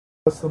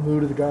What's the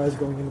mood of the guys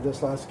going into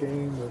this last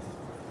game with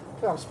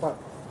playoff spot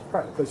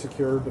practically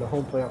secured, but a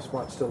home playoff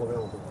spot still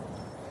available?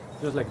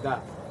 Just like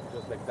that,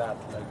 just like that.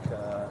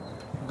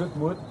 Good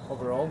mood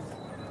overall.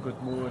 Good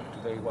mood.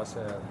 Today was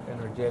an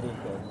energetic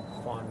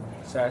and fun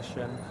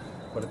session,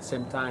 but at the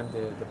same time,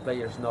 the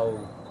players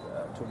know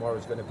tomorrow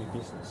is going to be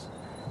business.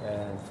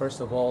 And first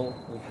of all,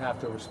 we have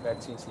to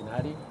respect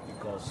Cincinnati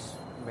because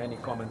many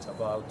comments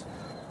about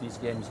this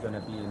game is going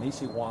to be an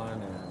easy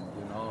one, and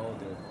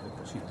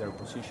their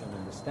position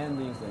in the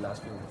standings, the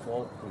last few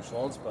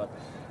results. But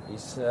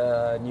it's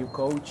a new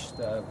coach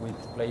with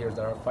players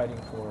that are fighting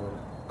for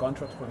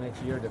contracts for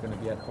next year. They're going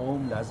to be at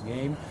home, last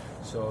game,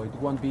 so it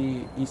won't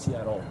be easy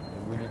at all.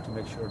 And we need to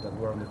make sure that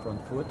we're on the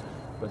front foot.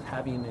 But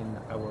having in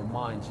our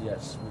minds,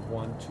 yes, we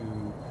want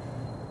to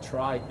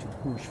try to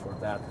push for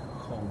that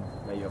home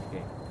playoff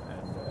game,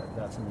 and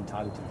that's the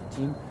mentality of the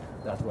team.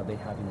 That's what they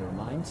have in their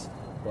minds,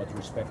 but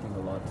respecting a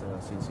lot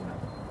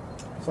Cincinnati.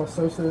 Saw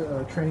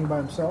Sosa training by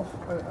himself,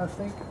 I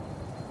think.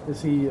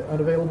 Is he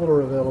unavailable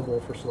or available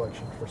for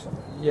selection for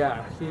Sunday?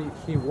 Yeah,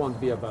 he won't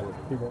be available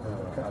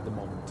Okay. at the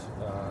moment.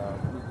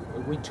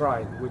 We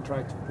tried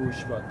to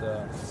push, but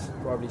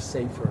probably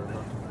safer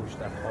not to push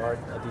that hard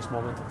at this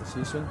moment of the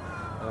season.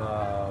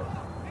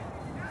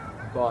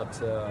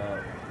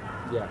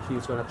 Yeah,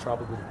 he's going to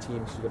travel with the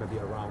team. He's going to be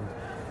around,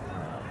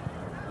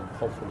 and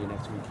hopefully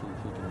next week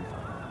he can be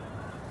fine.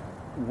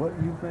 What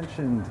you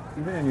mentioned,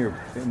 even in your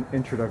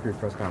introductory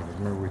press conference,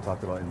 remember we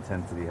talked about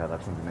intensity, how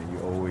that's something that you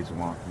always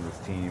want from this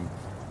team.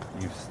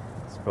 You've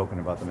spoken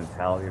about the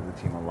mentality of the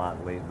team a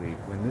lot lately.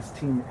 When this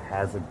team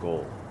has a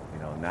goal,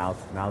 now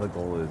the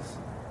goal is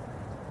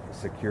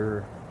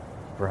secure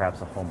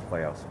perhaps a home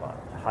playoff spot.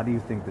 How do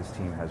you think this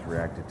team has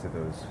reacted to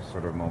those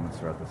sort of moments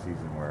throughout the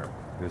season where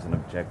there's an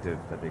objective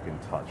that they can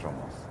touch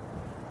almost?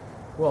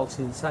 Well,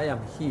 since I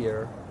am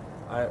here,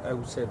 I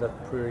would say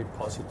that pretty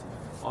positive.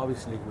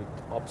 Obviously with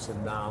ups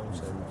and downs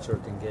and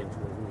certain games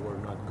where we were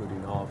not good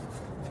enough.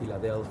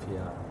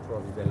 Philadelphia,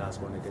 probably the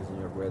last one against New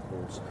York Red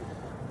Bulls.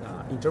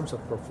 In terms of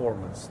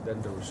performance, then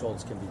the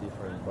results can be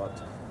different,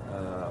 but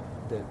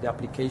the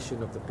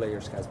application of the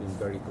players has been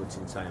very good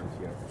since I am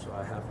here. So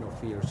I have no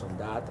fears on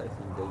that. I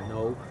think they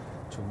know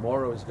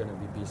tomorrow is going to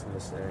be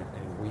business,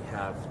 and we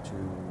have to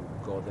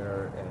go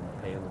there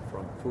and play on the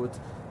front foot,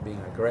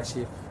 being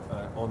aggressive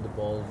on the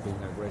ball,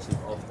 being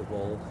aggressive off the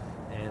ball,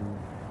 and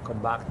come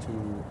back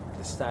to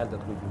the style that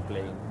we've been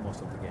playing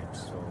most of the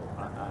games. So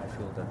I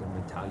feel that the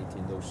mentality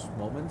in those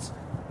moments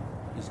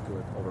is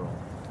good overall.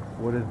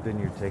 What have been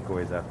your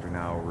takeaways after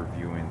now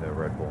reviewing the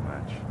Red Bull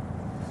match?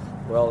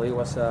 Well, it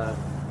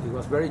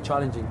was very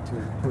challenging to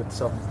put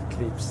some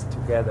clips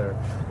together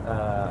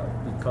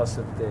because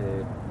of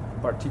the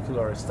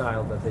particular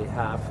style that they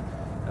have.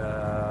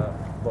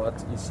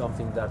 But it's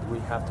something that we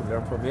have to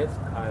learn from it.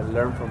 I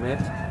learned from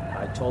it.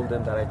 I told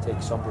them that I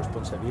take some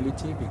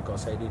responsibility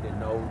because I didn't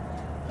know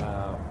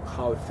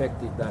how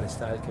effective that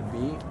style can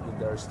be in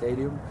their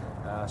stadium.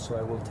 So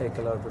I will take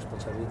a lot of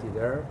responsibility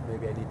there.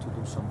 Maybe I need to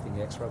do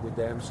something extra with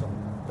them, some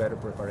better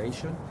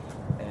preparation.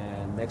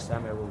 And next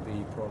time I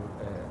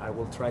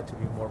will try to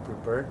be more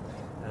prepared,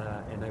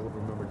 and I will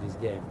remember this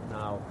game.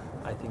 Now,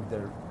 I think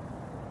the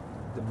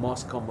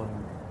most common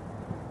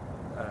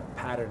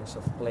patterns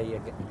of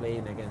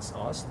playing against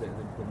us,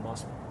 the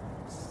most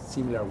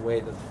similar way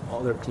that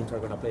other teams are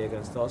going to play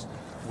against us,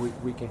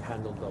 we can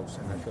handle those,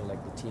 and I feel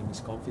like the team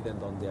is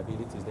confident on the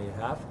abilities they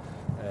have,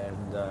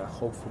 and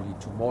hopefully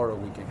tomorrow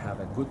we can have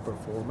a good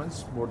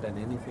performance, more than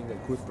anything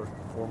a good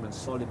performance,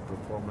 solid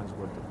performance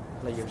where the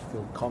players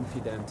feel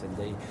confident and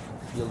they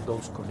feel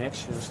those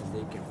connections and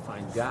they can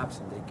find gaps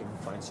and they can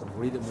find some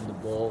rhythm on the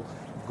ball,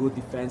 good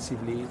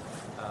defensively,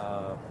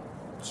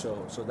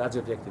 so that's the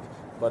objective.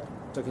 But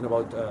talking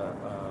about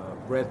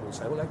Red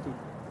Bulls, I would like to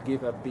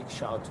give a big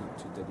shout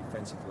to the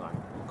defensive line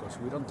because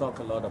we don't talk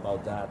a lot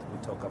about that. We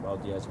talk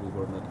about, yes, we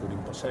were not good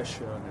in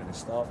possession and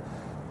stuff,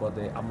 but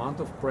the amount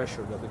of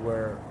pressure that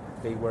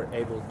they were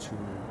able to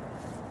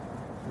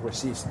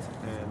resist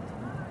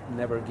and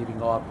never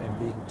giving up and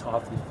being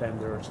tough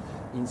defenders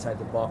inside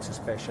the box,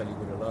 especially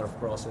with a lot of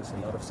process,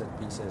 a lot of set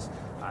pieces.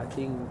 I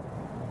think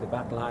the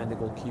back line, the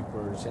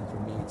goalkeepers, center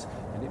mids,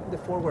 and even the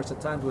forwards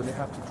at times when they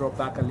have to drop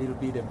back a little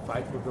bit and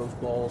fight for those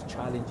balls,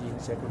 challenging.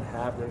 Second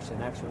half, there's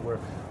an action where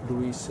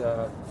Luis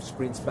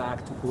sprints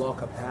back to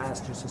block a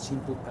pass, just a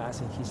simple pass,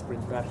 and he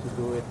sprints back to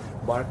do it.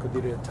 Barco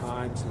did it at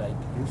times. Like,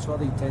 you saw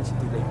the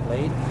intensity they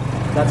played.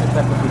 That's the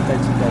type of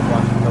intensity I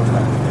want in those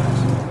type of games.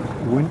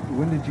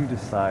 When did you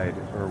decide,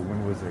 or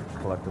when was it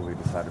collectively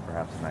decided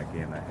perhaps in that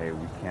game that, hey,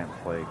 we can't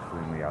play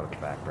cleanly out of the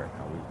back right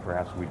now?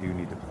 Perhaps we do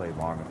need to play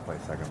long and play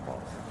second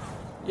balls?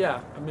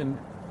 Yeah, I mean,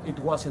 it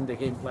wasn't the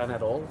game plan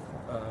at all.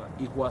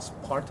 It was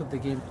part of the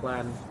game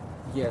plan,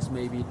 yes,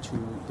 maybe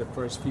to the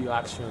first few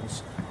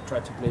actions,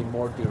 try to play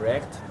more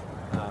direct,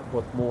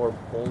 but more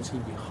balls in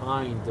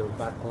behind their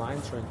back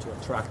line, trying to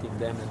attracting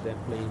them and then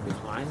playing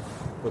behind.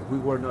 But we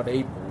were not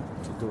able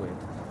to do it.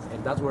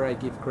 And that's where I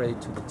give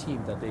credit to the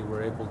team, that they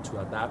were able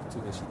to adapt to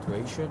the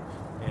situation.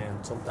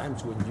 And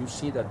sometimes when you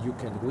see that you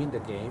can win the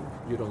game,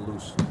 you don't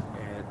lose.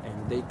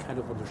 And they kind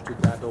of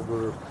understood that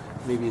over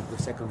maybe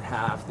the second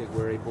half. They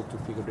were able to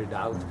figure it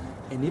out.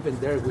 And even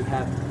there, we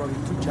had probably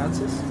 2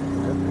 chances.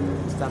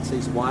 Stat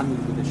says 1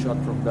 with the shot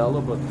from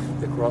Bello, but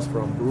the cross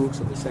from Brooks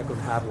in the second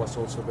half was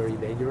also very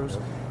dangerous.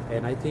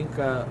 And I think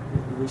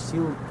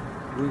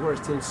we were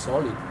still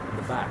solid in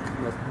the back,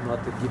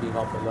 not giving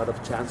up a lot of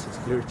chances,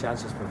 clear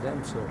chances for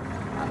them. So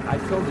I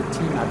felt the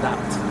team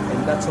adapt,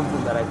 and that's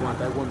something that I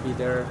want. I won't be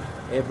there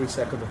every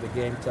second of the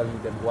game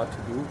telling them what to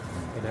do,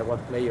 and I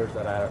want players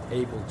that are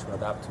able to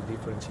adapt to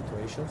different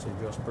situations and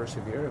just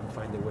persevere and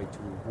find a way to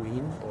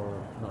win or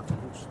not to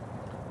lose.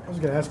 I was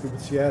going to ask you,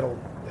 with Seattle,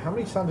 how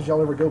many times did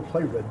y'all ever go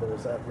play Red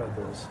Bulls at Red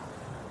Bulls?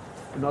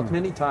 Not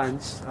many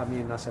times. I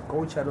mean, as a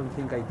coach, I don't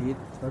think I did.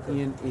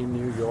 Okay. In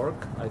New York,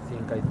 I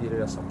think I did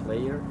it as a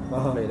player.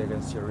 Played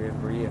against Thierry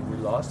Henry and we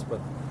lost, but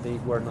they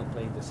were not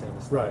playing the same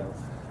style.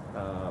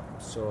 Right.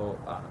 So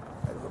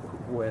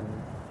when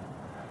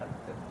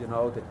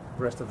the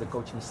rest of the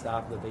coaching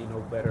staff that they know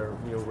better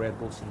Red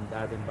Bulls in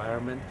that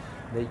environment,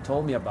 they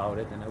told me about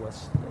it, and I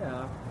was,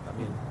 I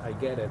mean, I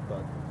get it,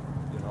 but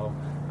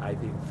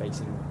I've been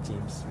facing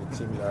teams with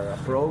similar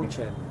approach,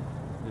 and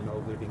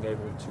we've been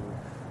able to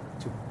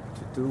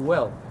do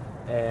well.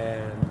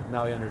 And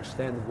now I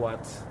understand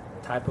what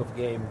type of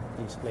game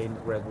is playing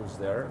Red Bulls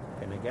there.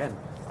 And again,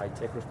 I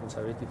take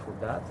responsibility for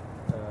that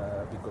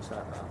because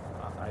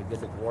I get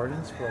the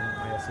warnings from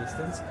my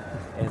assistants.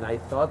 And I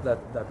thought that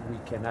we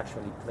can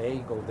actually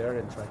go there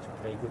and try to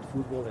play good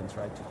football and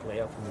try to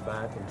play out from the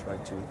back and try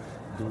to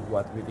do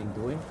what we've been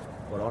doing.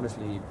 But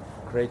honestly,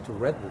 great to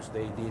Red Bulls.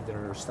 They did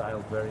their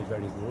style very,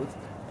 very good.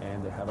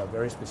 And they have a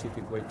very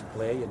specific way to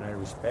play, and I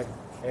respect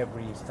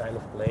every style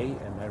of play,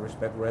 and I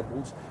respect Red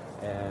Bulls,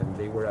 and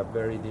they were a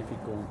very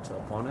difficult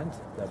opponent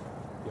that,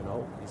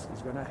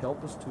 is going to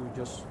help us to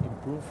just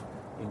improve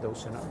in those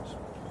scenarios.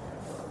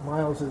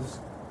 Miles is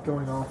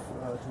going off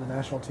to the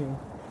national team.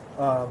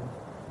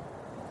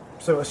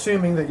 So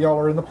assuming that y'all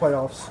are in the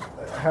playoffs,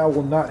 how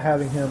will not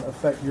having him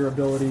affect your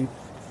ability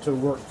to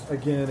work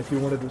again if you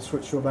wanted to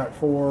switch to a back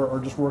 4 or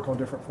just work on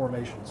different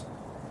formations?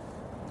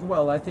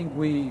 Well, I think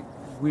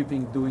we've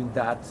been doing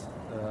that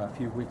a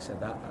few weeks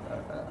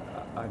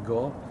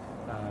ago.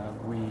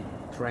 We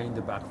trained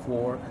the back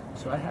 4,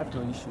 so I have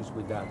no issues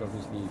with that.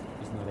 Obviously,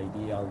 it's not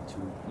ideal to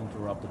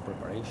interrupt the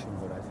preparation,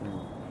 but I think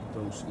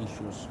those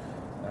issues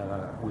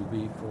will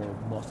be for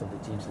most of the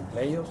teams in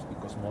playoffs,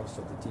 because most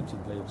of the teams in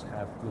playoffs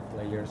have good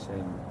players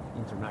and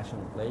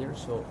international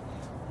players. So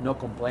no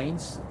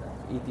complaints.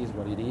 It is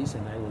what it is,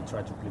 and I will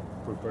try to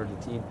prepare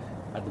the team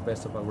at the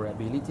best of our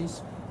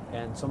abilities.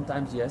 And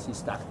sometimes, yes,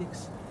 it's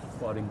tactics.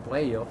 But in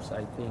playoffs,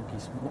 I think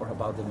it's more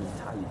about the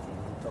mentality.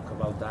 We talk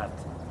about that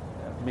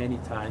many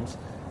times,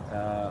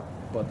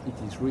 but it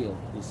is real.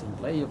 It's in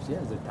playoffs,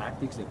 yes, the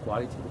tactics, the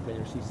quality of the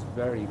players is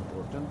very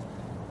important,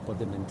 but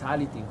the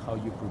mentality and how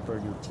you prepare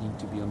your team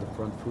to be on the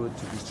front foot,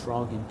 to be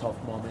strong in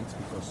tough moments,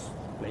 because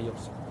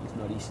playoffs is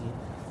not easy,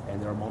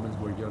 and there are moments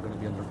where you're going to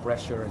be under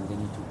pressure, and they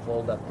need to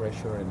hold that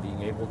pressure and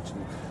being able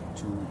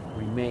to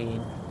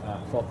remain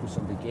focused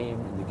on the game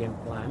and the game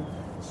plan.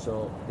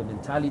 So the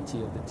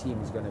mentality of the team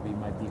is going to be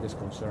my biggest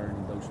concern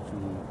in those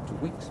two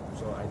weeks.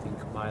 So I think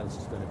Miles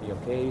is going to be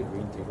okay,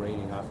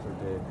 reintegrating after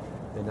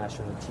the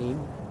national team,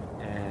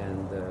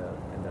 and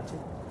that's it.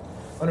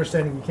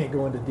 Understanding you can't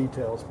go into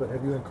details, but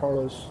have you and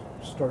Carlos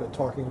started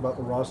talking about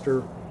the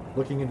roster,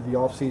 looking into the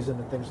off season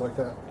and things like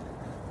that?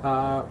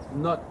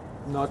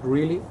 Not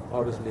really.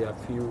 Obviously, a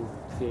few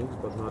things,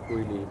 but not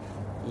really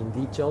in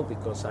detail,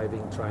 because I've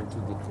been trying to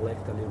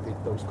deflect a little bit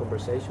those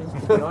conversations,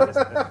 to be honest.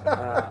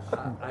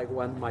 I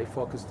want my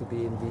focus to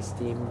be in this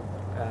team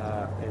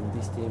and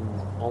this team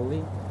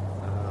only.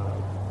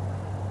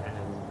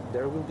 And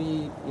there will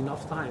be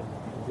enough time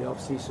in the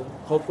off season.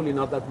 Hopefully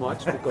not that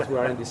much, because we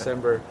are in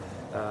December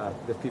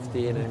the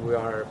 15th and we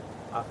are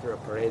after a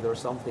parade or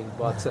something.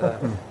 But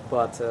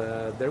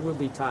there will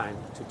be time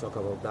to talk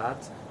about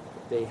that.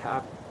 They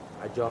have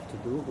a job to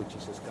do, which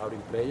is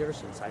scouting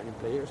players and signing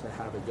players.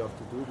 I have a job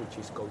to do, which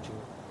is coaching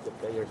the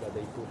players that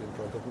they put in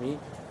front of me.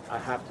 I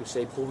have to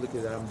say publicly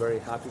that I'm very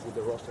happy with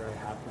the roster I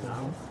have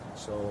now.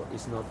 So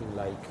it's nothing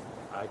like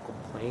I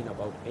complain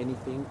about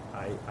anything.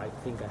 I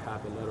think I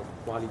have a lot of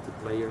quality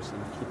players in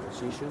key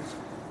positions,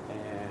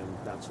 and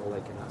that's all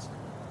I can ask.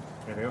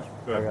 Anything else?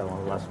 I got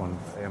one last one.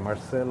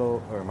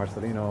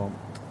 Marcelino,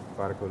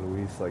 Barco,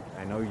 Luis,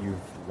 I know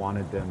you've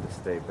wanted them to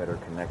stay better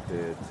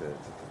connected, to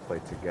play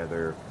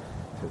together,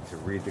 to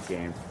read the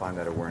game, to find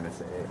that awareness.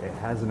 It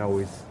hasn't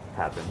always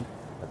happened.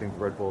 I think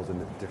Red Bull's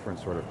in a different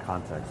sort of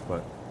context,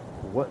 but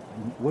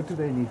what do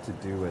they need to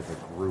do as a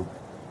group,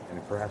 and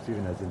perhaps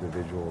even as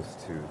individuals,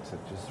 to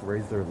just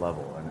raise their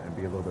level and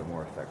be a little bit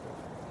more effective?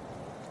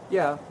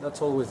 Yeah,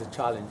 that's always a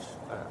challenge.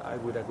 I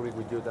would agree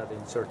with you that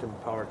in certain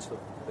parts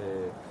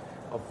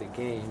of the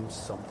games,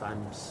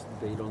 sometimes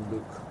they don't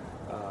look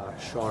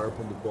sharp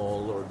on the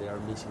ball, or they are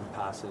missing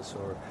passes,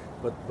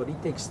 but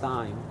it takes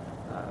time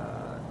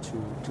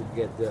to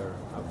get there.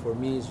 For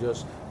me, it's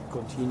just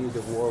continue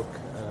the work,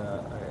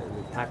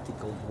 the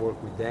tactical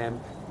work with them,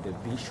 the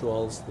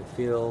visuals, the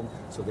film,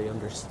 so they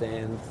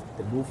understand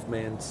the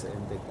movements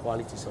and the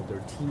qualities of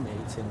their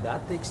teammates, and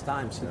that takes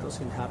time. So it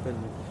doesn't happen,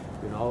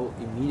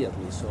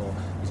 immediately. So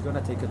it's going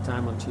to take a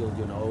time until,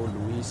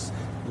 Luis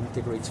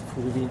integrates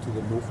fully into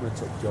the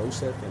movements of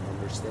Joseph and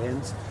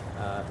understands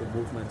the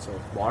movements of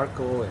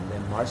Marco, and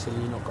then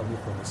Marcelino coming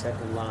from the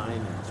second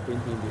line and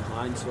sprinting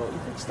behind. So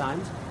it takes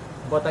time,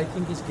 but I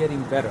think it's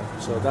getting better.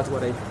 So that's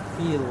what I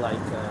feel like.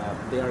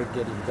 They are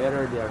getting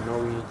better, they are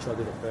knowing each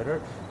other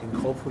better, and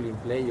hopefully in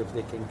playoffs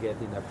they can get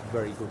in a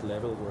very good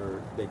level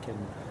where they can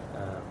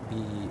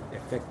be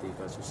effective,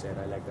 as you said.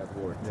 I like that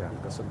word,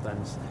 because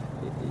sometimes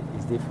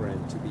it's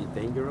different to be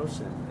dangerous,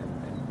 and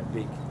a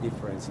big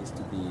difference is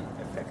to be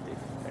effective.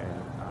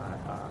 And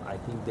I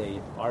think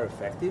they are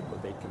effective,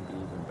 but they can be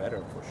even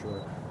better for sure.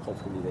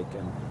 Hopefully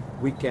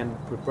we can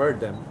prepare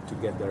them to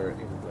get there in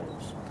the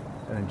playoffs.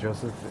 And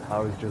Joseph,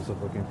 how is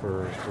Joseph looking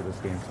for this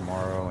game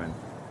tomorrow? And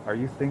are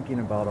you thinking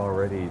about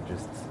already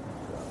just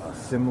a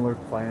similar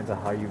plan to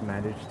how you've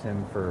managed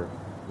him for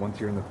once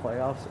you're in the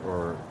playoffs,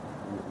 or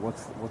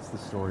what's the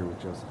story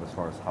with Joseph as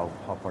far as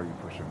how far you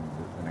push him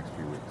the next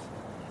few weeks?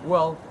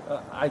 Well,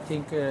 I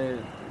think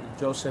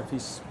Joseph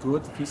is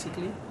good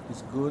physically.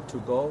 He's good to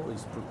go.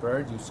 He's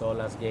prepared. You saw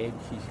last game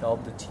he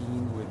helped the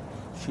team with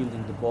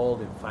shielding the ball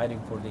and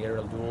fighting for the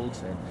aerial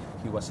duels, and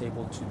he was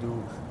able to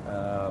do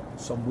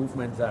some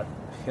movements that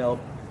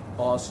helped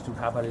us to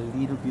have a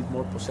little bit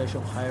more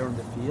possession higher on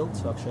the field.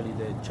 So actually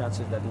the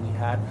chances that we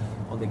had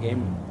on the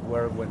game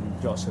were when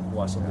Joseph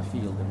was on the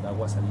field, and that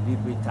was a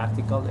little bit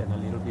tactical and a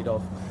little bit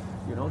of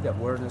the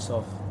awareness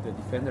of the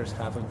defenders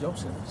have on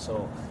Joseph.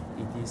 So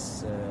it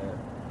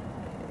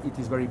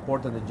is very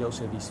important that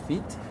Joseph is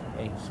fit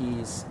and he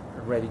is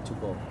ready to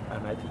go,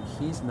 and I think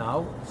he's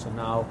now. So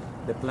now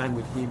the plan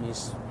with him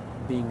is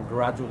being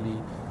gradually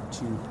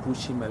to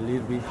push him a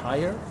little bit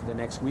higher the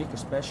next week,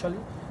 especially,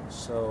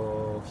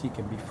 so he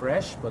can be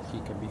fresh, but he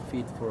can be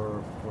fit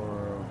for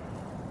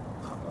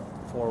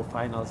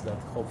finals that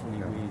hopefully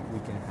we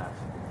can have.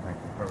 Thank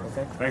you.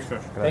 Okay. Thanks,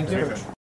 Coach. Thank you.